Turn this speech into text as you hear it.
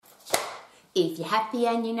If you're happy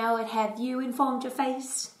and you know it, have you informed your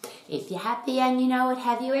face? If you're happy and you know it,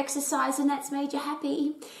 have you exercised and that's made you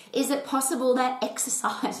happy? Is it possible that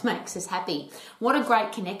exercise makes us happy? What a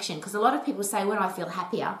great connection, because a lot of people say when I feel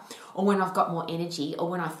happier or when I've got more energy or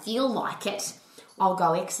when I feel like it, I'll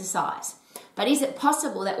go exercise. But is it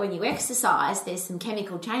possible that when you exercise, there's some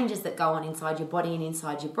chemical changes that go on inside your body and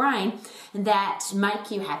inside your brain that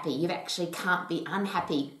make you happy? You actually can't be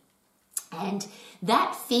unhappy. And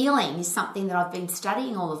that feeling is something that I've been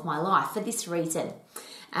studying all of my life for this reason.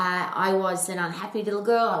 I was an unhappy little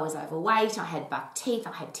girl. I was overweight. I had buck teeth.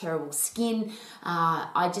 I had terrible skin.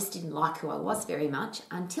 I just didn't like who I was very much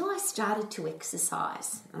until I started to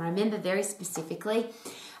exercise. And I remember very specifically,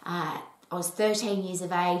 I was 13 years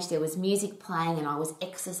of age. There was music playing and I was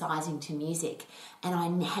exercising to music. And I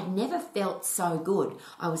had never felt so good.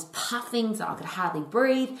 I was puffing so I could hardly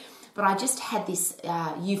breathe. But I just had this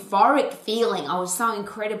euphoric feeling. I was so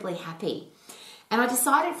incredibly happy. And I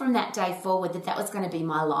decided from that day forward that that was going to be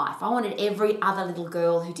my life. I wanted every other little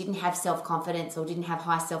girl who didn't have self-confidence or didn't have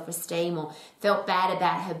high self-esteem or felt bad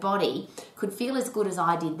about her body could feel as good as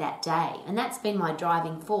I did that day. And that's been my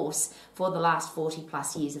driving force for the last 40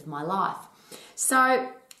 plus years of my life. So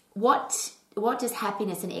what does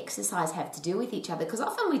happiness and exercise have to do with each other? Because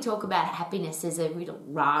often we talk about happiness as a real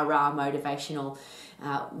rah-rah motivational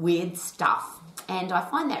weird stuff. And I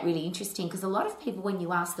find that really interesting because a lot of people, when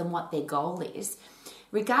you ask them what their goal is,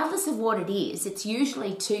 regardless of what it is, it's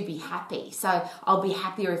usually to be happy. So I'll be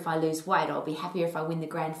happier if I lose weight. I'll be happier if I win the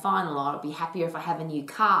grand final. Or I'll be happier if I have a new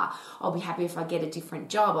car. I'll be happier if I get a different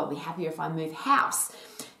job. I'll be happier if I move house.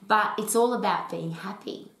 But it's all about being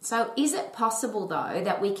happy. So is it possible, though,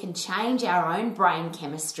 that we can change our own brain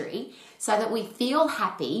chemistry so that we feel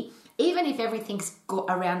happy even if everything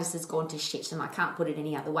around us has gone to shit? And I can't put it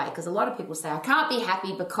any other way, because a lot of people say, I can't be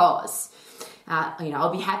happy because,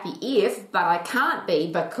 I'll be happy if, but I can't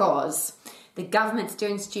be because the government's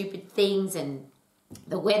doing stupid things and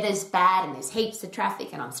the weather's bad and there's heaps of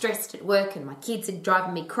traffic and I'm stressed at work and my kids are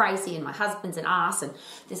driving me crazy and my husband's an arse and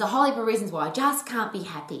there's a whole heap of reasons why I just can't be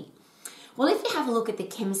happy. Well, if you have a look at the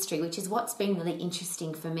chemistry, which is what's been really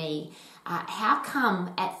interesting for me, how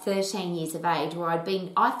come at 13 years of age, where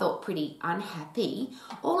I thought pretty unhappy,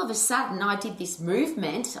 all of a sudden I did this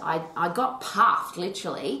movement, I got puffed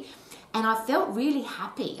literally, and I felt really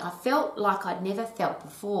happy. I felt like I'd never felt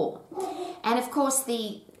before. And of course,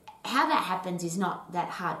 how that happens is not that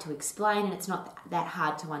hard to explain and it's not that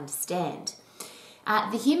hard to understand.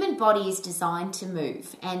 The human body is designed to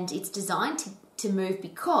move, and it's designed to move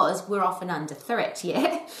because we're often under threat,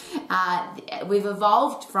 yeah? We've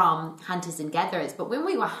evolved from hunters and gatherers, but when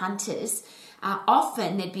we were hunters,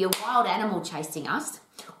 often there'd be a wild animal chasing us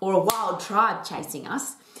or a wild tribe chasing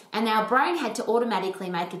us, and our brain had to automatically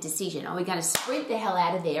make a decision. Are we going to sprint the hell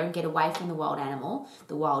out of there and get away from the wild animal,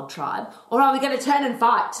 the wild tribe, or are we going to turn and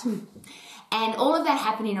fight? And all of that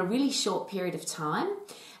happened in a really short period of time.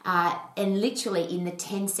 And literally in the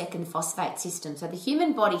 10-second phosphate system. So the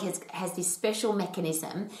human body has this special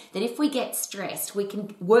mechanism that if we get stressed, we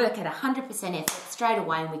can work at 100% effort straight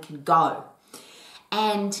away and we can go.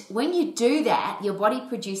 And when you do that, your body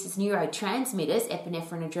produces neurotransmitters,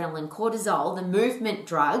 epinephrine, adrenaline, cortisol, the movement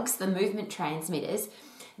drugs, the movement transmitters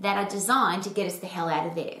that are designed to get us the hell out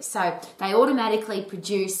of there. So they automatically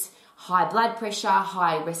produce high blood pressure,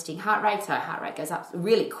 high resting heart rate, so heart rate goes up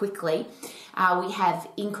really quickly. We have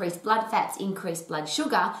increased blood fats, increased blood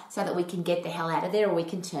sugar, so that we can get the hell out of there or we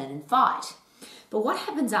can turn and fight. But what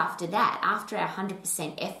happens after that, after our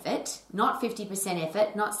 100% effort, not 50%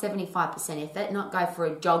 effort, not 75% effort, not go for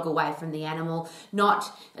a jog away from the animal,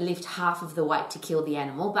 not lift half of the weight to kill the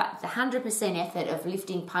animal, but the 100% effort of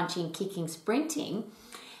lifting, punching, kicking, sprinting,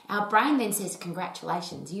 our brain then says,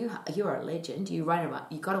 congratulations, you're a legend. You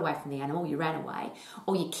got away from the animal, you ran away,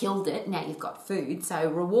 or you killed it, now you've got food.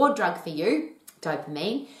 So reward drug for you,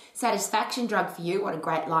 dopamine. Satisfaction drug for you, what a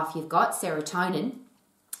great life you've got, serotonin.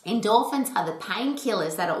 Endorphins are the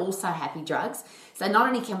painkillers that are also happy drugs. So not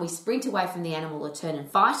only can we sprint away from the animal or turn and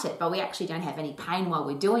fight it, but we actually don't have any pain while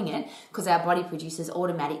we're doing it because our body produces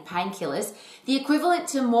automatic painkillers. The equivalent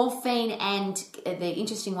to morphine and the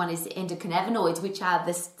interesting one is endocannabinoids, which are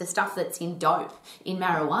the stuff that's in dope, in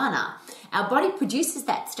marijuana. Our body produces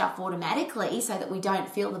that stuff automatically so that we don't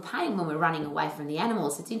feel the pain when we're running away from the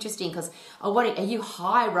animals. It's interesting because, are you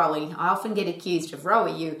high, Rowie? I often get accused of,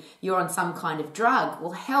 Rowie, you're on some kind of drug.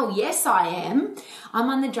 Well, hell yes, I am. I'm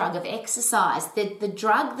on the drug of exercise, the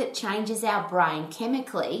drug that changes our brain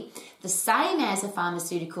chemically, the same as a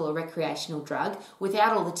pharmaceutical or recreational drug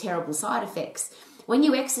without all the terrible side effects. When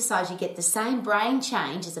you exercise, you get the same brain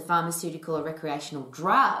change as a pharmaceutical or recreational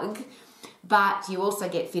drug, but you also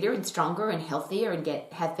get fitter and stronger and healthier and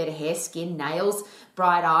have better hair, skin, nails,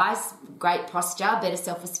 bright eyes, great posture, better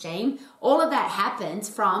self-esteem. All of that happens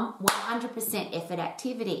from 100% effort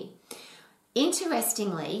activity.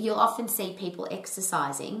 Interestingly, you'll often see people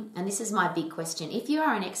exercising, and this is my big question. If you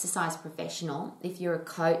are an exercise professional, if you're a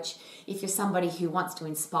coach, if you're somebody who wants to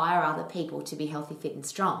inspire other people to be healthy, fit, and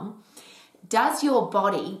strong, does your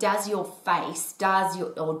body, does your face,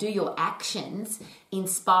 do your actions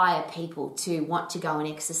inspire people to want to go and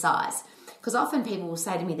exercise? Because often people will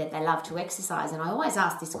say to me that they love to exercise, and I always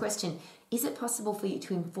ask this question, is it possible for you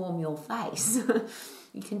to inform your face?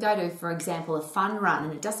 You can go to, for example, a fun run,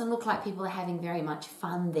 and it doesn't look like people are having very much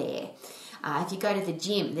fun there. If you go to the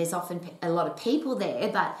gym, there's often a lot of people there,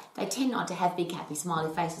 but they tend not to have big, happy,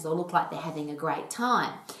 smiley faces or look like they're having a great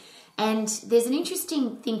time. And there's an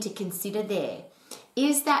interesting thing to consider there.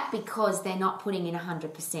 Is that because they're not putting in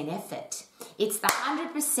 100% effort? It's the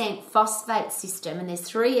 100% phosphate system, and there's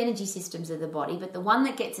 3 energy systems of the body, but the one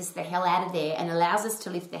that gets us the hell out of there and allows us to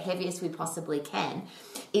lift the heaviest we possibly can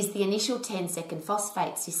is the initial 10-second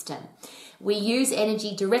phosphate system. We use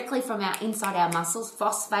energy directly from inside our muscles,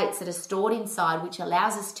 phosphates that are stored inside, which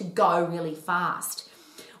allows us to go really fast.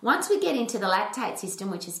 Once we get into the lactate system,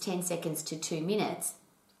 which is 10 seconds to 2 minutes,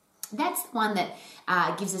 that's the one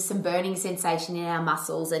that gives us some burning sensation in our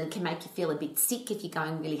muscles and can make you feel a bit sick if you're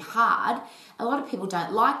going really hard. A lot of people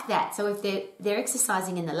don't like that. So if they're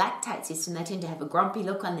exercising in the lactate system, they tend to have a grumpy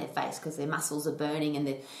look on their face because their muscles are burning and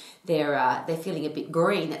they're feeling a bit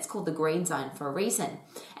green. That's called the green zone for a reason.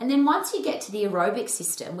 And then once you get to the aerobic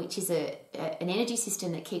system, which is an energy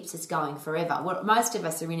system that keeps us going forever, most of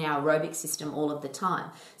us are in our aerobic system all of the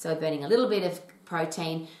time. So we're burning a little bit of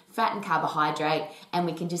protein, fat and carbohydrate, and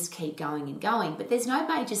we can just keep going and going. But there's no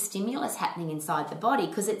major stimulus happening inside the body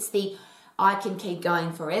because it's the I can keep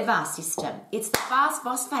going forever system. It's the fast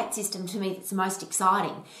phosphate system to me that's the most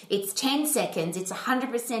exciting. It's 10 seconds, it's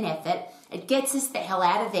 100% effort, it gets us the hell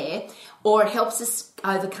out of there, or it helps us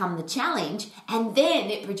overcome the challenge, and then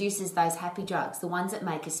it produces those happy drugs, the ones that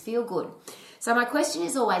make us feel good. So my question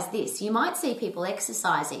is always this: you might see people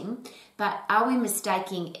exercising, but are we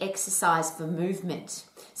mistaking exercise for movement?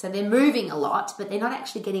 So they're moving a lot, but they're not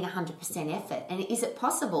actually getting 100% effort. And is it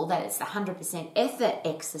possible that it's the 100% effort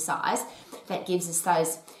exercise that gives us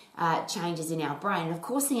those changes in our brain? And of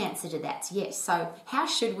course the answer to that's yes. So how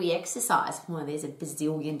should we exercise? Well, there's a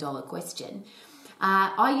bazillion-dollar question.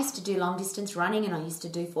 I used to do long distance running, and I used to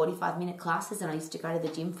do 45-minute classes, and I used to go to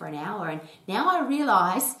the gym for an hour. And now I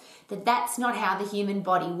realize that that's not how the human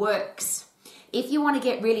body works. If you want to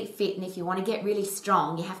get really fit and if you want to get really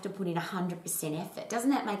strong, you have to put in 100% effort.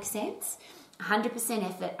 Doesn't that make sense? 100%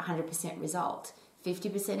 effort, 100% result.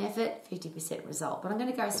 50% effort, 50% result. But I'm going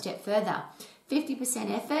to go a step further.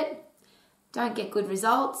 50% effort, don't get good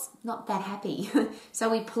results, not that happy. So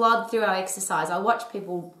we plod through our exercise. I watch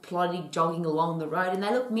people plodding, jogging along the road, and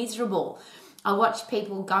they look miserable. I watch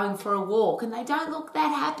people going for a walk, and they don't look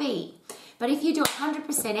that happy. But if you do 100%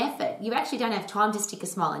 effort, you actually don't have time to stick a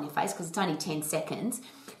smile on your face because it's only 10 seconds.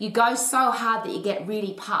 You go so hard that you get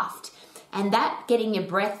really puffed. And that getting your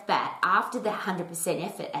breath back after the 100%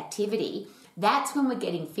 effort activity, that's when we're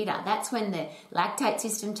getting fitter. That's when the lactate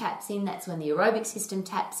system taps in. That's when the aerobic system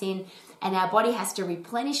taps in. And our body has to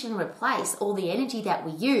replenish and replace all the energy that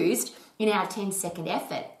we used in our 10-second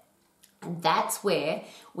effort. And that's where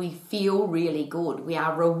we feel really good. We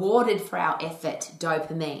are rewarded for our effort,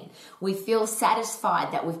 dopamine. We feel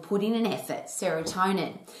satisfied that we've put in an effort,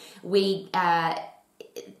 serotonin. We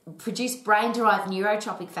produce brain-derived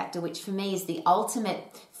neurotropic factor, which for me is the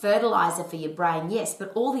ultimate fertilizer for your brain, yes,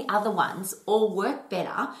 but all the other ones all work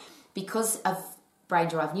better because of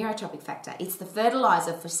brain-derived neurotropic factor. It's the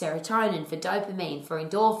fertilizer for serotonin, for dopamine, for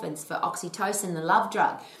endorphins, for oxytocin, the love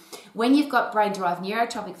drug. When you've got brain-derived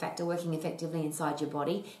neurotropic factor working effectively inside your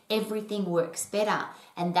body, everything works better.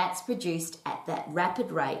 And that's produced at that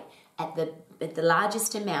rapid rate, at the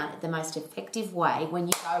largest amount, at the most effective way when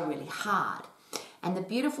you go really hard. And the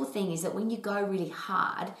beautiful thing is that when you go really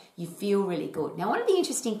hard, you feel really good. Now, one of the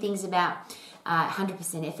interesting things about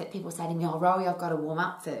 100% effort, people say to me, oh, Rowie, I've got to warm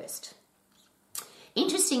up first.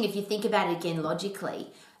 Interesting if you think about it again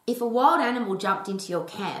logically. If a wild animal jumped into your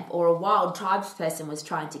camp or a wild tribesperson was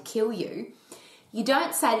trying to kill you, you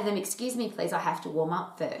don't say to them, excuse me, please, I have to warm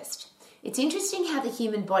up first. It's interesting how the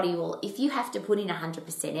human body will, if you have to put in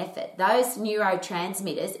 100% effort, those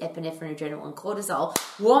neurotransmitters, epinephrine, adrenaline, and cortisol,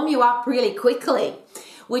 warm you up really quickly,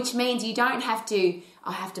 which means you don't have to,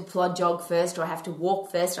 I have to plod jog first, or I have to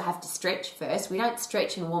walk first, or I have to stretch first. We don't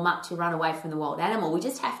stretch and warm up to run away from the wild animal. We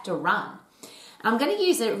just have to run. I'm going to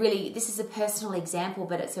use it really, this is a personal example,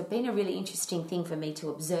 but it's been a really interesting thing for me to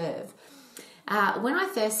observe. When I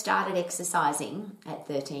first started exercising at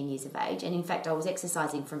 13 years of age, and in fact I was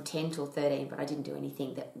exercising from 10 till 13, but I didn't do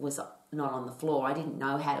anything that was not on the floor. I didn't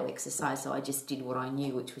know how to exercise, so I just did what I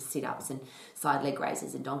knew, which was sit-ups and side leg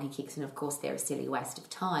raises and donkey kicks, and of course they're a silly waste of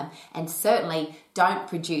time, and certainly don't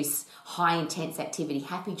produce high intense activity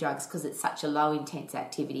happy drugs because it's such a low intense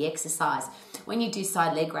activity exercise. When you do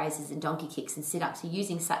side leg raises and donkey kicks and sit-ups, you're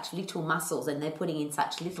using such little muscles and they're putting in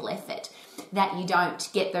such little effort that you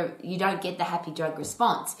don't get the happy drug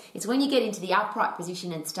response. It's when you get into the upright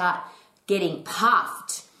position and start getting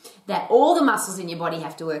puffed that all the muscles in your body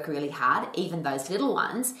have to work really hard, even those little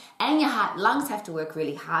ones, and your heart and lungs have to work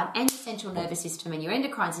really hard, and your central nervous system and your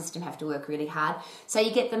endocrine system have to work really hard, so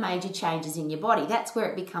you get the major changes in your body. That's where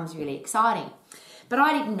it becomes really exciting. But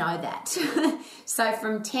I didn't know that. So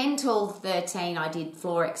from 10 till 13, I did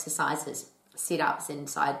floor exercises, sit-ups and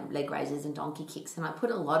side leg raises and donkey kicks, and I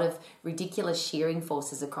put a lot of ridiculous shearing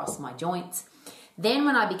forces across my joints. Then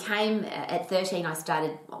when I became, at 13,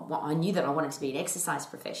 I knew that I wanted to be an exercise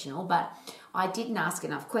professional, but I didn't ask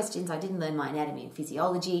enough questions. I didn't learn my anatomy and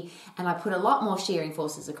physiology, and I put a lot more shearing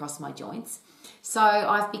forces across my joints. So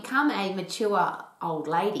I've become a mature old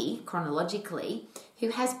lady, chronologically, who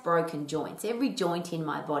has broken joints. Every joint in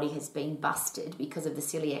my body has been busted because of the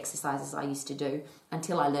silly exercises I used to do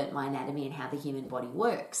until I learnt my anatomy and how the human body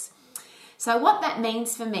works. So what that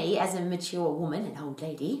means for me as a mature woman, an old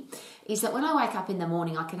lady, is that when I wake up in the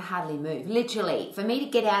morning, I can hardly move. Literally, for me to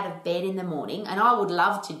get out of bed in the morning, and I would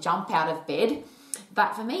love to jump out of bed,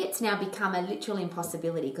 but for me it's now become a literal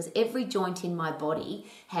impossibility because every joint in my body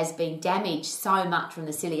has been damaged so much from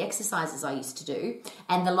the silly exercises I used to do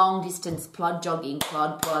and the long distance plod jogging,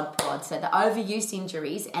 plod. So the overuse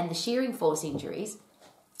injuries and the shearing force injuries,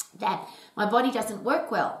 that my body doesn't work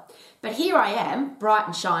well. But here I am, bright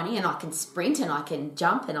and shiny, and I can sprint and I can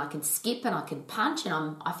jump and I can skip and I can punch,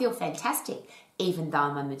 and I feel fantastic, even though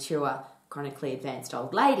I'm a mature, chronically advanced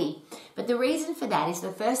old lady. But the reason for that is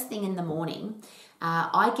the first thing in the morning,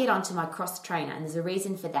 I get onto my cross trainer, and there's a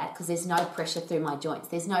reason for that because there's no pressure through my joints.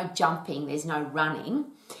 There's no jumping, there's no running.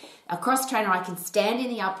 A cross trainer, I can stand in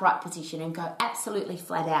the upright position and go absolutely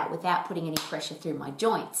flat out without putting any pressure through my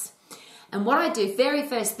joints. And what I do, very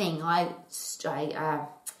first thing, how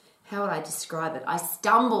would I describe it? I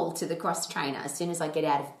stumble to the cross trainer as soon as I get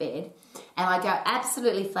out of bed, and I go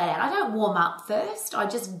absolutely flat out. I don't warm up first, I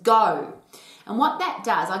just go. And what that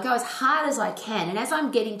does, I go as hard as I can, and as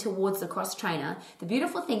I'm getting towards the cross trainer, the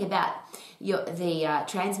beautiful thing about the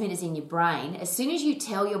transmitters in your brain, as soon as you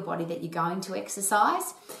tell your body that you're going to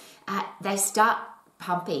exercise, they start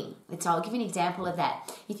pumping. So I'll give you an example of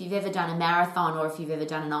that. If you've ever done a marathon or if you've ever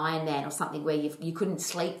done an Ironman or something where you couldn't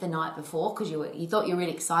sleep the night before because you thought you were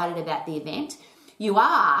really excited about the event, you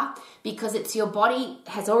are, because it's your body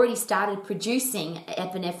has already started producing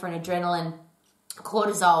epinephrine, adrenaline,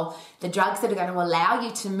 cortisol, the drugs that are going to allow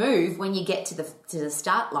you to move when you get to the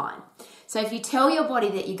start line. So if you tell your body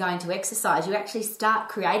that you're going to exercise, you actually start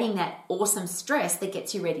creating that awesome stress that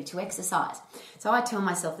gets you ready to exercise. So I tell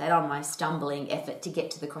myself that on my stumbling effort to get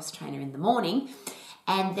to the cross trainer in the morning,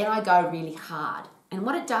 and then I go really hard. And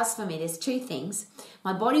what it does for me, there's two things.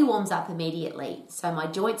 My body warms up immediately, so my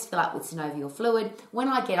joints fill up with synovial fluid. When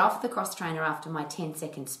I get off the cross trainer after my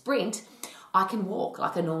 10-second sprint, I can walk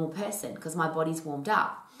like a normal person because my body's warmed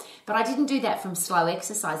up. But I didn't do that from slow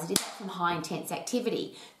exercise. I did that from high intense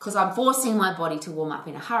activity because I'm forcing my body to warm up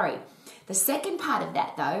in a hurry. The second part of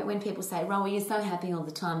that, though, when people say, Roel, you're so happy all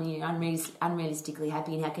the time, and you're unrealistically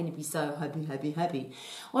happy, and how can you be so happy?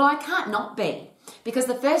 Well, I can't not be, because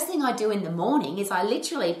the first thing I do in the morning is I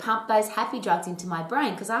literally pump those happy drugs into my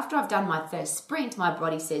brain, because after I've done my first sprint, my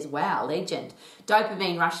body says, wow, legend.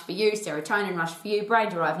 Dopamine rush for you, serotonin rush for you,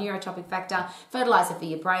 brain-derived neurotropic factor, fertilizer for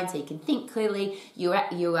your brain so you can think clearly, you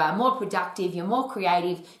are more productive, you're more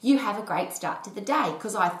creative, you have a great start to the day,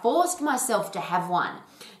 because I forced myself to have one.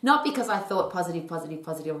 Not because I thought positive,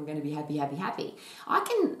 I'm going to be happy.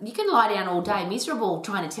 You can lie down all day miserable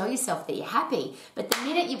trying to tell yourself that you're happy, but the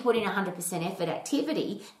minute you put in 100% effort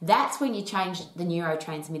activity, that's when you change the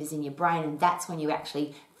neurotransmitters in your brain, and that's when you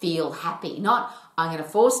actually feel happy. Not, I'm going to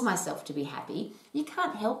force myself to be happy. You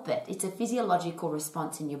can't help it. It's a physiological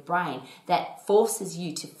response in your brain that forces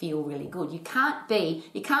you to feel really good. You can't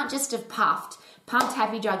just have pumped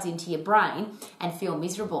happy drugs into your brain and feel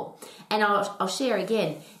miserable. And I'll share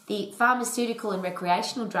again, the pharmaceutical and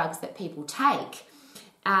recreational drugs that people take,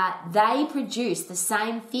 they produce the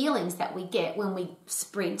same feelings that we get when we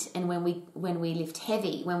sprint and when we lift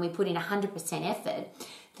heavy, when we put in 100% effort.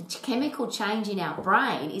 The chemical change in our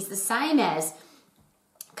brain is the same as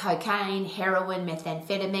cocaine, heroin,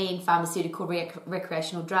 methamphetamine, pharmaceutical,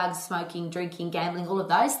 recreational drugs, smoking, drinking, gambling, all of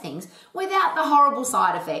those things without the horrible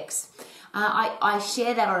side effects. I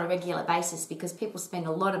share that on a regular basis because people spend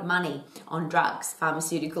a lot of money on drugs,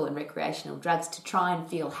 pharmaceutical and recreational drugs, to try and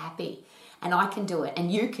feel happy. And I can do it,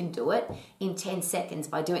 and you can do it in 10 seconds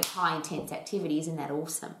by doing high intense activity. Isn't that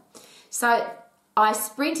awesome? So I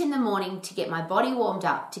sprint in the morning to get my body warmed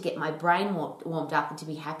up, to get my brain warmed up, and to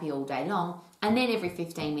be happy all day long. And then every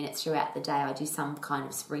 15 minutes throughout the day, I do some kind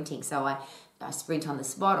of sprinting. So I sprint on the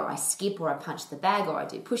spot, or I skip, or I punch the bag, or I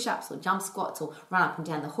do push-ups or jump squats, or run up and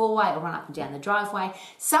down the hallway, or run up and down the driveway.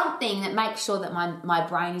 Something that makes sure that my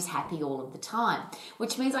brain is happy all of the time,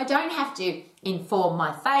 which means I don't have to inform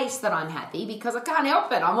my face that I'm happy because I can't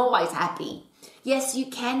help it. I'm always happy. Yes, you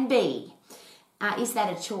can be. Is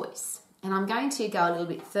that a choice? And I'm going to go a little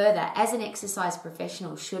bit further. As an exercise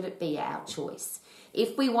professional, should it be our choice?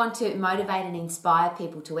 If we want to motivate and inspire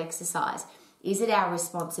people to exercise, is it our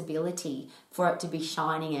responsibility for it to be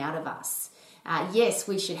shining out of us? Yes,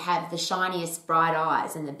 we should have the shiniest bright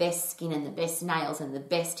eyes and the best skin and the best nails and the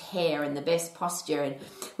best hair and the best posture. And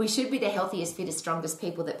we should be the healthiest, fittest, strongest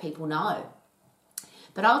people that people know.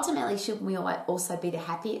 But ultimately, shouldn't we also be the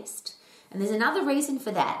happiest? And there's another reason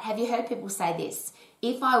for that. Have you heard people say this?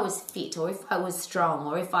 If I was fit, or if I was strong,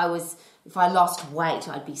 or if I lost weight,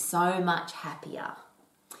 I'd be so much happier.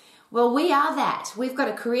 Well, we are that. We've got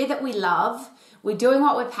a career that we love. We're doing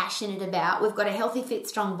what we're passionate about. We've got a healthy, fit,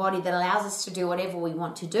 strong body that allows us to do whatever we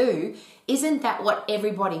want to do. Isn't that what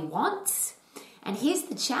everybody wants? And here's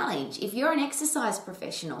the challenge. If you're an exercise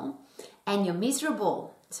professional and you're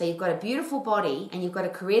miserable, so you've got a beautiful body and you've got a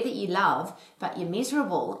career that you love, but you're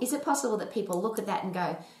miserable, is it possible that people look at that and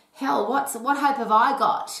go, hell, what hope have I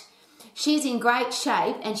got? She's in great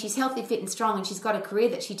shape and she's healthy, fit and strong, and she's got a career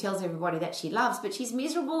that she tells everybody that she loves, but she's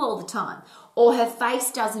miserable all the time. Or her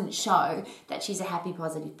face doesn't show that she's a happy,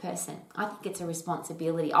 positive person. I think it's a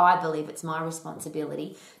responsibility. I believe it's my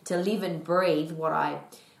responsibility to live and breathe what I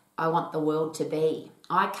want the world to be.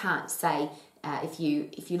 I can't say if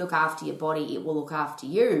you look after your body, it will look after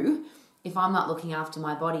you, if I'm not looking after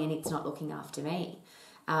my body and it's not looking after me.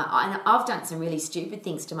 And I've done some really stupid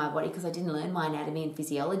things to my body because I didn't learn my anatomy and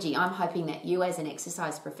physiology. I'm hoping that you as an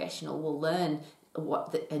exercise professional will learn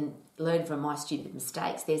and learn from my stupid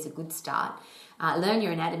mistakes. There's a good start. Learn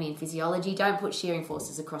your anatomy and physiology. Don't put shearing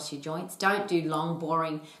forces across your joints. Don't do long,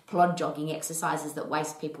 boring, plod jogging exercises that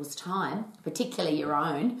waste people's time, particularly your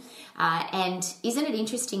own. And isn't it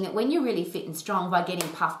interesting that when you're really fit and strong by getting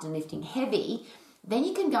puffed and lifting heavy, then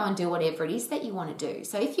you can go and do whatever it is that you want to do.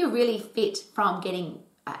 So if you're really fit from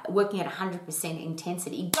working at 100%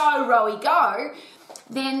 intensity, go, Rowie, go,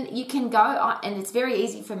 then you can go, and it's very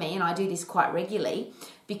easy for me, and I do this quite regularly,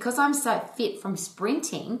 because I'm so fit from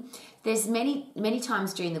sprinting. There's many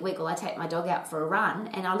times during the week where I take my dog out for a run,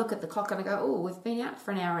 and I look at the clock and I go, oh, we've been out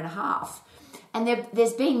for an hour and a half. And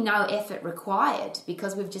there's been no effort required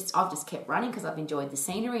because I've just kept running because I've enjoyed the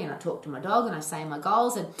scenery, and I talk to my dog and I say my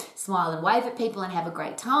goals and smile and wave at people and have a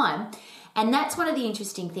great time. And that's one of the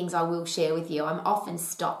interesting things I will share with you. I'm often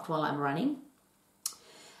stopped while I'm running.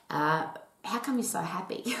 How come you're so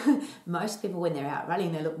happy? Most people, when they're out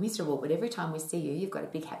running, they look miserable. But every time we see you, you've got a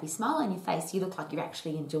big happy smile on your face. You look like you're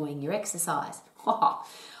actually enjoying your exercise.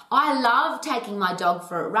 I love taking my dog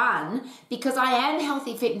for a run because I am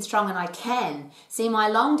healthy, fit and strong, and I can. See, my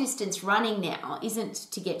long distance running now isn't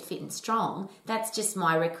to get fit and strong. That's just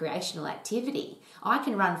my recreational activity. I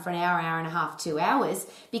can run for an hour, hour and a half, 2 hours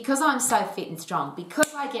because I'm so fit and strong,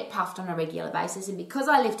 because I get puffed on a regular basis, and because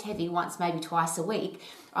I lift heavy once, maybe twice a week.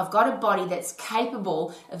 I've got a body that's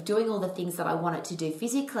capable of doing all the things that I want it to do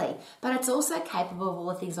physically, but it's also capable of all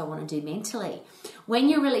the things I want to do mentally. When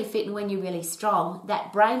you're really fit and when you're really strong,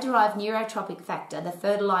 that brain-derived neurotropic factor, the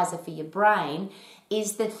fertilizer for your brain,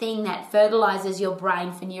 is the thing that fertilizes your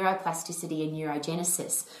brain for neuroplasticity and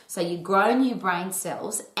neurogenesis. So you grow new brain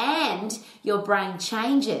cells and your brain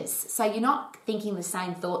changes. So you're not thinking the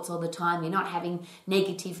same thoughts all the time. You're not having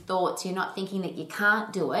negative thoughts. You're not thinking that you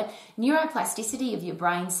can't do it. Neuroplasticity of your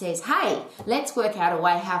brain says, hey, let's work out a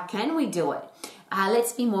way. How can we do it?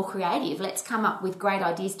 Let's be more creative. Let's come up with great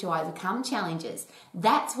ideas to overcome challenges.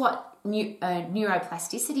 That's what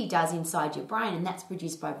neuroplasticity does inside your brain, and that's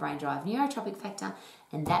produced by brain-derived neurotropic factor,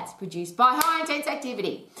 and that's produced by high-intense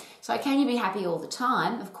activity. So can you be happy all the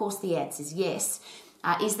time? Of course, the answer is yes.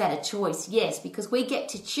 Is that a choice? Yes, because we get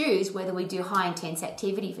to choose whether we do high-intense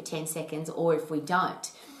activity for 10 seconds or if we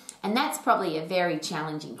don't. And that's probably a very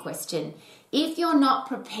challenging question. If you're not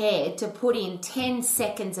prepared to put in 10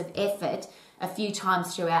 seconds of effort a few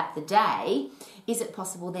times throughout the day, is it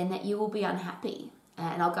possible then that you will be unhappy?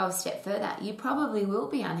 and I'll go a step further, you probably will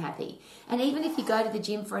be unhappy. And even if you go to the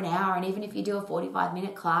gym for an hour, and even if you do a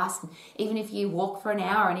 45-minute class, and even if you walk for an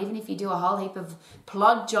hour, and even if you do a whole heap of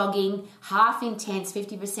plod jogging, half intense,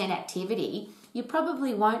 50% activity, you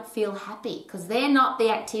probably won't feel happy, because they're not the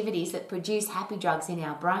activities that produce happy drugs in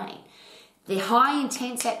our brain. The high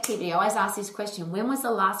intense activity, I always ask this question, when was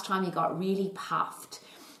the last time you got really puffed?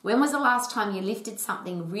 When was the last time you lifted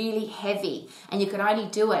something really heavy and you could only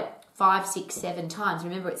do it 5, 6, 7 times?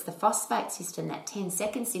 Remember, it's the phosphate system, that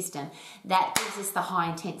 10-second system, that gives us the high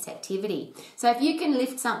intense activity. So if you can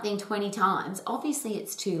lift something 20 times, obviously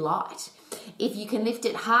it's too light. If you can lift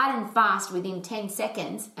it hard and fast within 10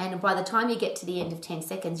 seconds, and by the time you get to the end of 10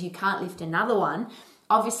 seconds, you can't lift another one,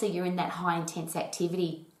 obviously you're in that high intense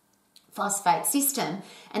activity phosphate system.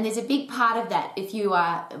 And there's a big part of that, if you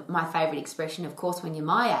are, my favorite expression, of course, when you're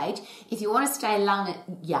my age, if you want to stay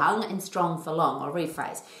young and strong for long, or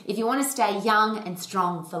rephrase, if you want to stay young and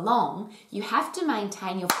strong for long, you have to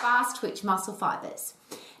maintain your fast twitch muscle fibers.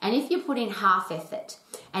 And if you put in half effort,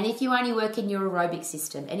 and if you only work in your aerobic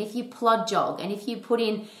system, and if you plod jog, and if you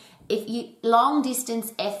long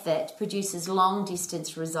distance effort produces long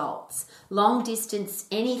distance results. Long distance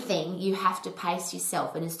anything, you have to pace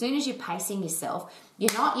yourself. And as soon as you're pacing yourself,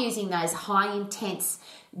 you're not using those high intense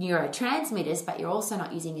neurotransmitters, but you're also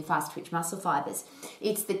not using your fast twitch muscle fibers.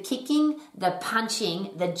 It's the kicking, the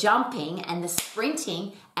punching, the jumping, and the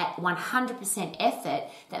sprinting at 100% effort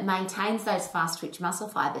that maintains those fast twitch muscle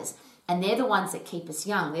fibers. And they're the ones that keep us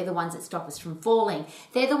young. They're the ones that stop us from falling.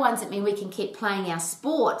 They're the ones that mean we can keep playing our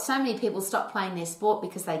sport. So many people stop playing their sport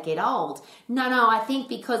because they get old. No, I think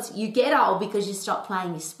because you get old because you stop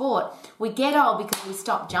playing your sport. We get old because we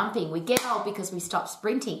stop jumping. We get old because we stop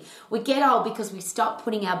sprinting. We get old because we stop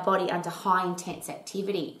putting our body under high intense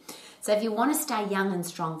activity. So if you want to stay young and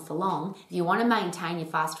strong for long, if you want to maintain your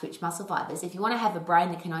fast twitch muscle fibers, if you want to have a brain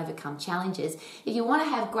that can overcome challenges, if you want to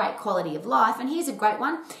have great quality of life, and here's a great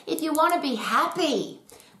one, if you want to be happy,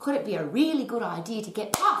 could it be a really good idea to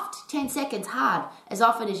get puffed 10 seconds hard as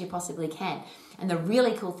often as you possibly can? And the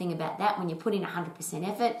really cool thing about that, when you put in 100%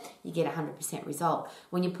 effort, you get 100% result.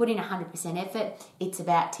 When you put in 100% effort, it's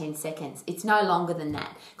about 10 seconds. It's no longer than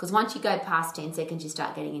that. Because once you go past 10 seconds, you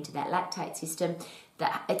start getting into that lactate system.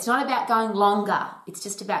 It's not about going longer. It's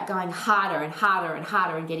just about going harder and harder and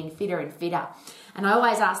harder and getting fitter and fitter. And I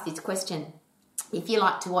always ask this question. If you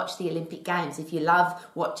like to watch the Olympic Games, if you love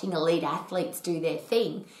watching elite athletes do their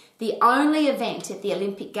thing, the only event at the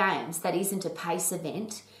Olympic Games that isn't a pace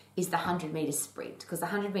event is the 100-metre sprint, because the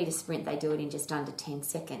 100-metre sprint, they do it in just under 10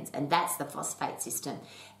 seconds, and that's the phosphate system.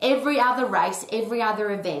 Every other race, every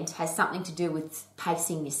other event has something to do with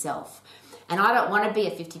pacing yourself. And I don't want to be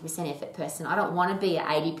a 50% effort person. I don't want to be an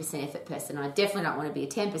 80% effort person. I definitely don't want to be a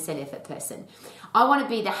 10% effort person. I want to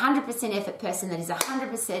be the 100% effort person that is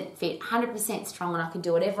 100% fit, 100% strong, and I can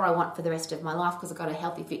do whatever I want for the rest of my life because I've got a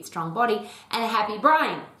healthy, fit, strong body and a happy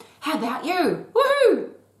brain. How about you? Woohoo!